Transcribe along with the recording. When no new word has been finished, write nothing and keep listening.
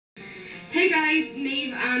Hey guys,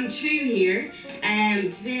 Niamh and Chu here.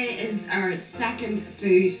 Today is our second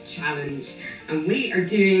food challenge and we are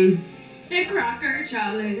doing the cracker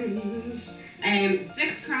challenge.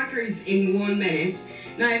 6 crackers in 1 minute.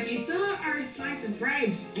 Now if you saw our slice of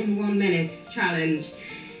bread in 1 minute challenge,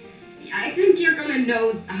 I think you're going to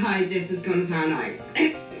know how this is going to pan out.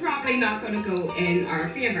 It's probably not going to go in our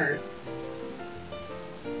favour.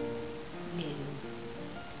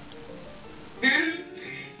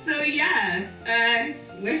 So yeah,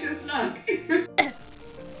 wish us luck.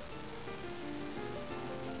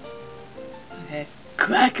 Okay,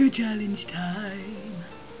 cracker challenge time.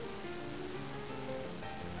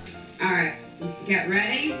 Alright, get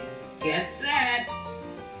ready, get set,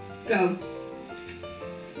 go.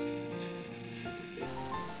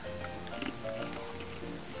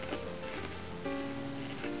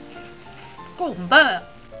 Oh, but.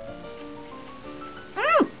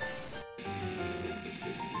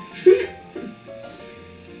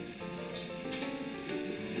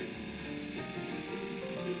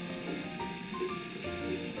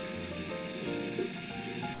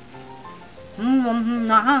 Mm.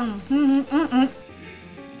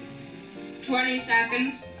 20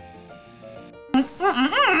 seconds.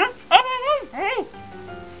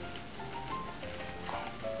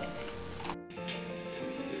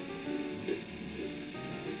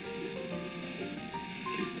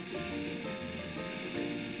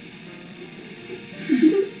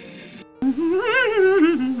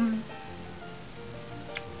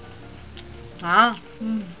 Ah.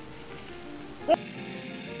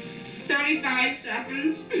 35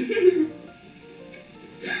 seconds.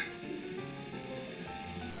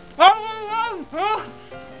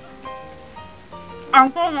 I'm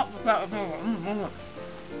going up with that.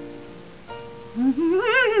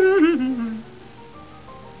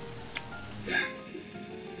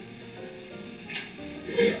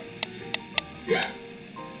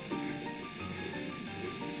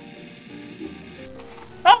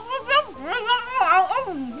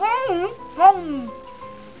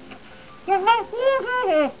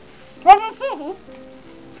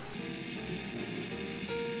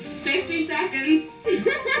 Fifty seconds.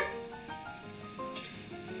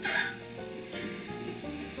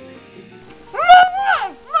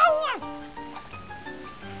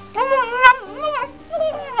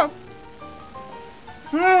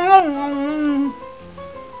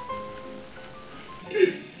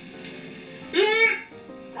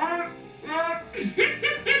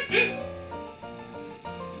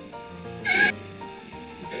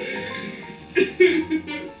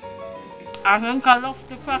 I think I lost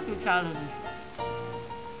the cracker challenge.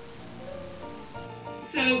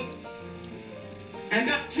 So, I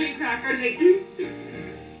got 2 crackers eaten.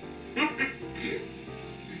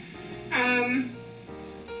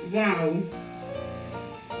 Wow.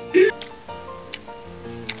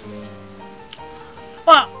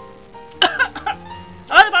 Well,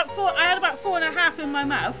 I had about 4.5 in my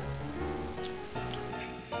mouth.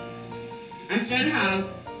 I still have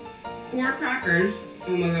 4 crackers.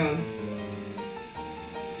 Oh my god.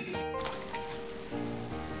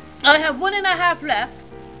 I have 1.5 left.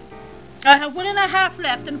 I have 1.5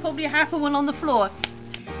 left and probably half of one on the floor.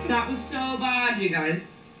 That was so bad, you guys.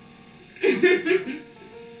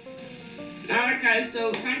 Alright guys,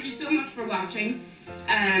 so thank you so much for watching.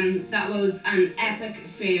 That was an epic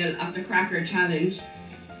fail of the cracker challenge.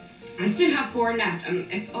 I still have 4 left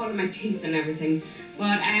and it's all in my teeth and everything.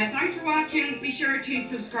 But thanks for watching. Be sure to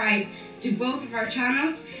subscribe to both of our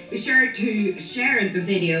channels. Be sure to share the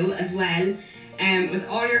video as well with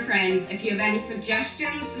all your friends. If you have any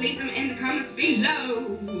suggestions, leave them in the comments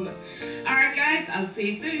below. Alright guys, I'll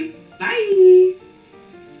see you soon. Bye!